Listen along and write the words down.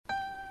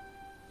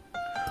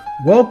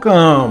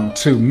Welcome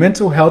to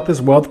Mental Health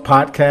is Wealth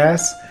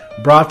podcast,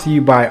 brought to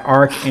you by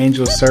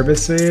Archangel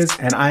Services,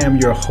 and I am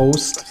your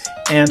host,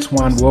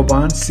 Antoine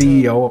Wilbon,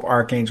 CEO of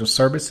Archangel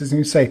Services. And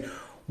you say,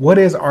 what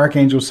is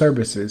Archangel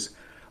Services?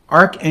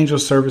 Archangel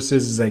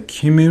Services is a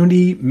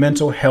community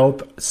mental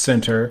health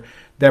center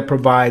that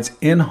provides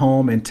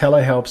in-home and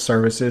telehealth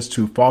services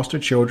to foster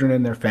children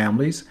and their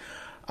families.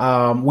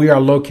 We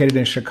are located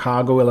in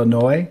Chicago,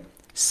 Illinois,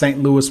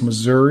 St. Louis,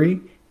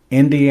 Missouri,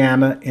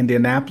 Indiana,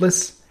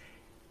 Indianapolis,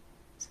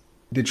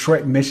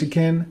 Detroit,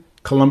 Michigan,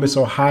 Columbus,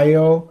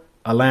 Ohio,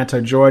 Atlanta,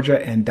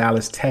 Georgia, and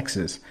Dallas,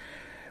 Texas.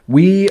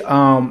 We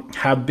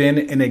have been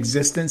in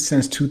existence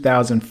since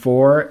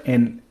 2004,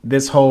 and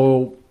this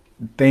whole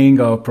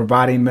thing of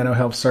providing mental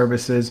health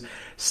services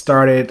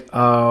started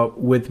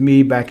with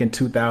me back in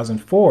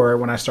 2004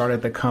 when I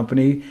started the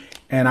company,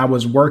 and I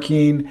was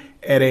working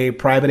at a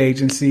private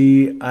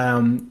agency,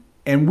 and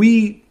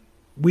we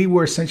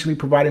were essentially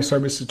providing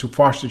services to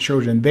foster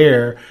children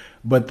there,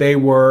 but they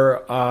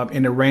were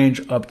in the range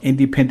of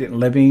independent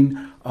living,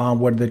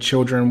 where the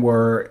children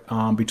were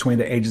between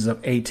the ages of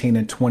 18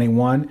 and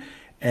 21,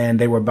 and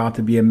they were about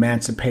to be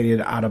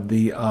emancipated out of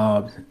the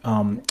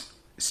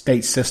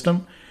state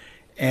system.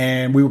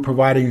 And we were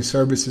providing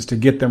services to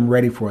get them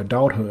ready for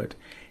adulthood.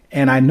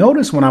 And I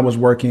noticed when I was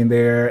working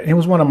there, and it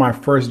was one of my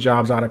first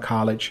jobs out of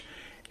college,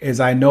 is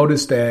I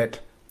noticed that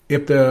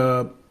if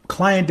the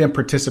client didn't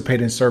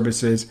participate in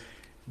services,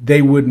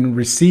 they wouldn't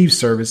receive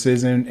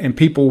services, and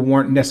people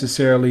weren't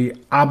necessarily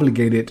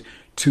obligated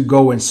to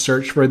go and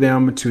search for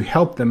them to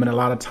help them. And a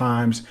lot of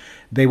times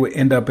they would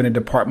end up in a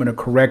Department of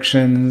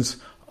Corrections,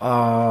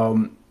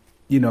 in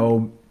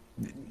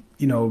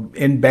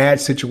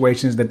bad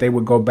situations that they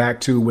would go back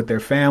to with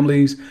their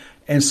families.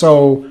 And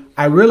so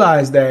I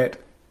realized that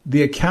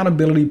the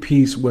accountability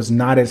piece was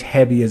not as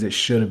heavy as it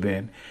should have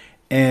been.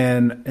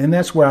 And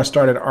that's where I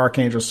started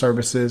Archangel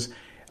Services.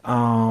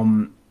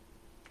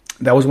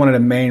 That was one of the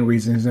main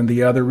reasons. And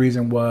the other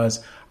reason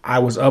was I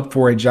was up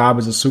for a job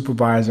as a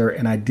supervisor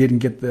and I didn't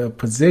get the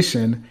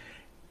position.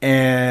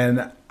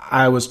 And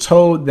I was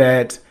told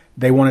that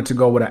they wanted to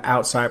go with an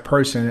outside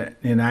person.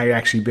 And I had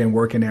actually been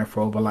working there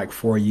for over like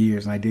 4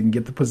 years and I didn't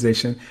get the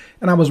position.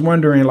 And I was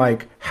wondering,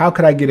 like, how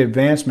could I get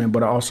advancement,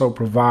 but also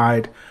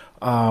provide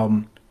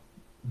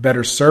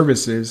better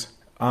services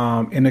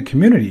in the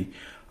community?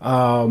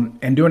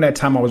 And during that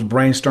time, I was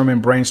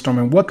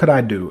brainstorming, what could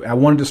I do? I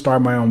wanted to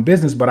start my own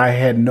business, but I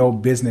had no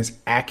business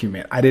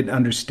acumen. I didn't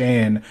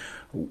understand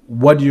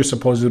what you're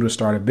supposed to do to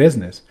start a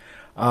business.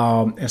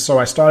 And so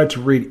I started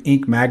to read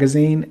Inc.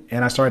 magazine,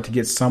 and I started to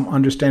get some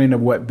understanding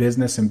of what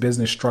business and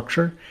business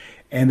structure.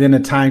 And then the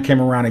time came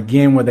around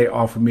again where they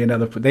offered me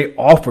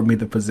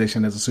the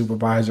position as a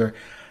supervisor.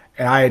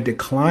 And I had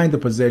declined the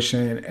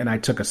position and I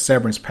took a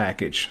severance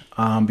package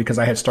because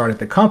I had started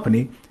the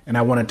company and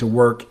I wanted to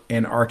work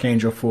in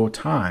Archangel full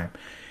time.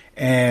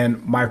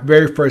 And my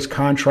very first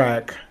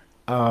contract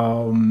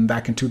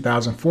back in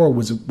 2004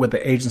 was with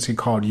an agency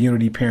called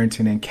Unity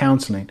Parenting and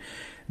Counseling.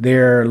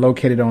 They're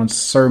located on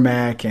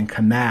Cermak and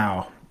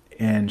Canal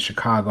in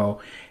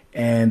Chicago.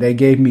 And they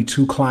gave me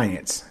 2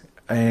 clients.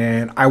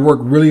 And I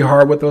worked really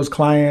hard with those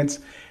clients.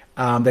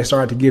 They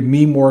started to give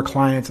me more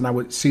clients, and I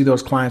would see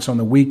those clients on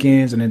the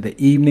weekends and in the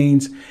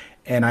evenings.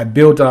 And I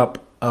built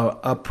up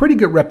a pretty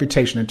good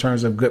reputation in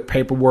terms of good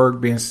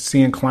paperwork,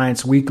 seeing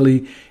clients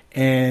weekly.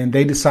 And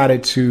they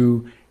decided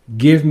to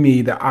give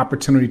me the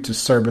opportunity to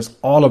service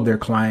all of their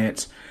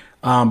clients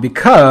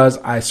because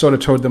I sort of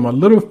told them a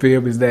little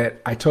fib is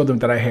that I told them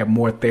that I had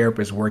more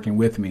therapists working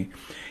with me.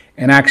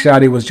 And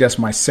actually, it was just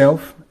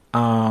myself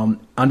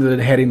under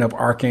the heading of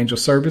Archangel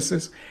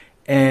Services.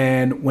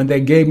 And when they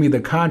gave me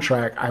the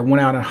contract, I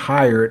went out and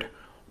hired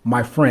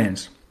my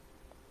friends,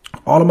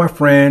 all of my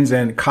friends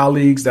and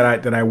colleagues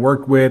that I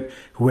worked with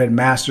who had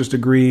master's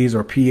degrees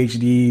or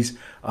PhDs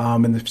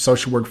in the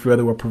social work field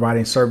that were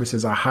providing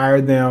services. I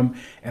hired them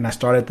and I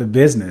started the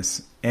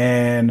business.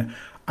 And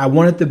I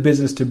wanted the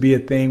business to be a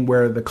thing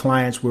where the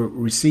clients would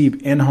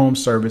receive in-home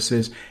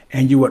services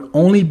and you would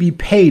only be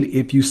paid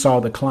if you saw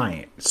the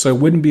client. So it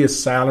wouldn't be a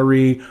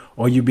salary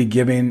or you'd be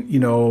giving,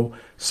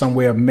 some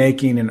way of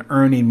making and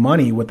earning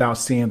money without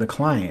seeing the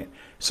client.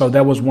 So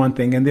that was one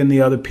thing. And then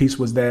the other piece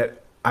was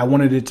that I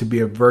wanted it to be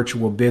a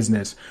virtual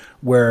business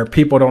where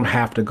people don't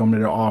have to come to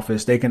the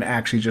office. They can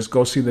actually just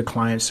go see the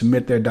client,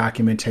 submit their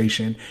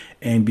documentation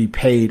and be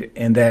paid.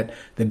 And that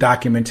the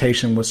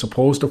documentation was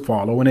supposed to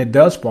follow, and it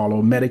does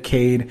follow,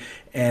 Medicaid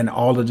and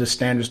all of the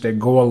standards that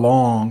go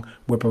along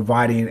with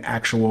providing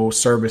actual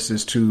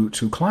services to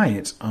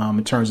clients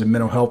in terms of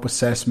mental health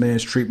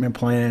assessments, treatment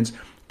plans,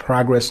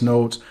 progress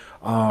notes,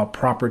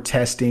 proper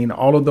testing,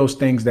 all of those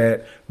things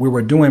that we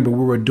were doing, but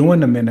we were doing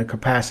them in the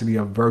capacity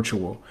of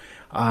virtual.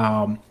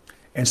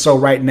 And so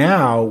right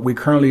now we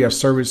currently are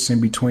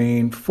servicing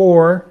between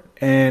 4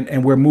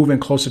 and we're moving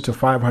closer to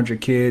 500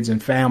 kids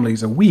and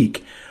families a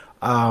week.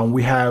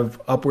 We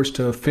have upwards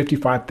to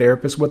 55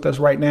 therapists with us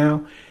right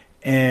now.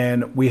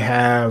 And we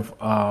have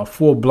a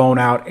full blown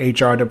out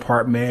HR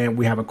department.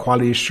 We have a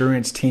quality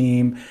assurance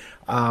team.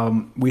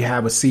 We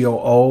have a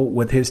COO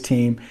with his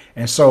team.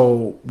 And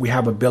so we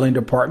have a billing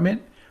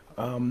department.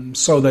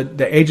 So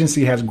the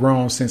agency has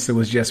grown since it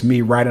was just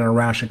me riding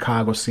around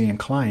Chicago seeing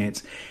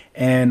clients.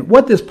 And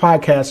what this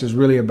podcast is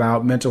really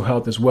about, Mental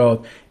Health is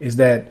Wealth, is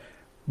that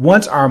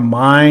once our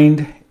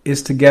mind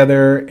is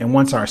together and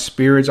once our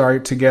spirits are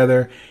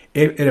together,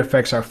 it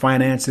affects our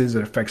finances,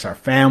 it affects our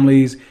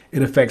families,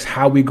 it affects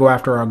how we go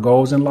after our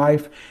goals in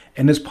life.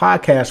 And this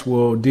podcast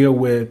will deal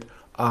with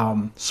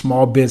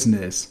small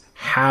business,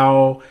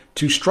 how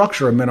to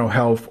structure a mental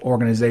health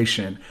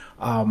organization,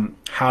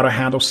 how to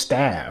handle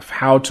staff,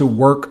 how to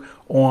work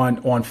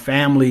on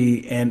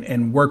family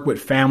and work with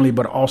family,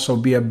 but also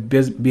be a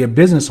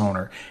business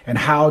owner, and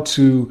how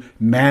to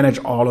manage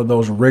all of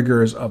those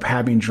rigors of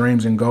having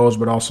dreams and goals,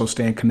 but also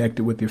staying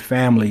connected with your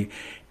family,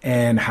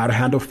 and how to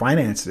handle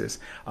finances.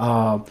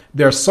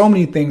 There are so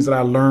many things that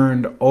I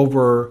learned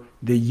over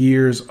the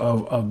years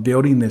of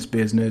building this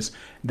business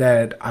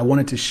that I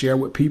wanted to share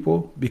with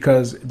people,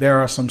 because there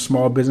are some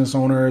small business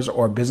owners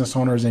or business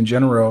owners in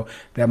general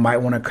that might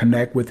want to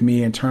connect with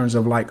me in terms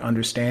of like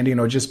understanding,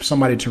 or just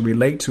somebody to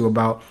relate to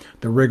about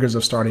the rigors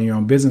of starting your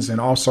own business. And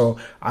also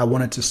I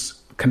wanted to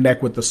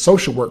connect with the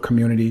social work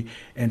community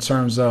in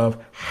terms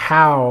of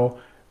how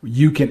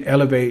you can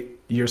elevate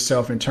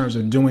yourself in terms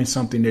of doing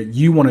something that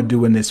you want to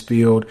do in this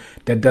field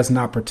that does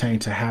not pertain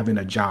to having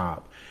a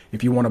job.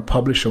 If you want to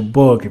publish a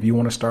book, if you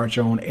want to start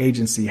your own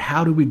agency,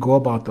 how do we go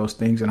about those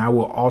things? And I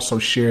will also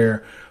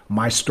share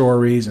my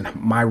stories and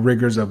my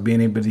rigors of being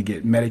able to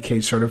get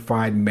Medicaid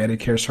certified,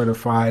 Medicare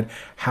certified.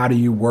 How do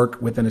you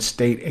work within the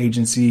state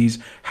agencies?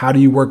 How do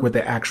you work with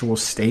the actual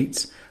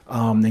states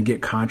and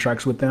get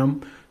contracts with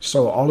them?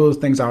 So all those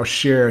things I'll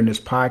share in this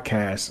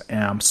podcast.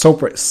 And I'm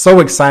so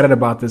excited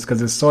about this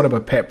because it's sort of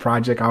a pet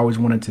project I always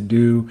wanted to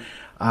do.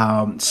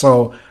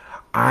 So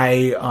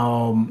I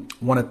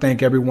want to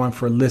thank everyone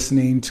for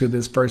listening to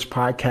this first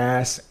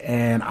podcast,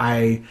 and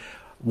I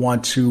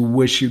want to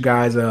wish you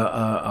guys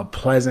a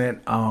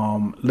pleasant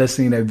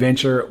listening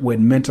adventure with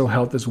Mental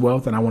Health is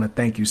Wealth, and I want to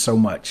thank you so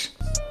much.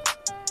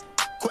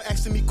 Quit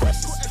asking me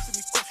questions.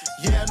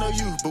 Yeah, I know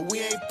you, but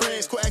we ain't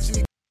friends. Quit asking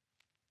me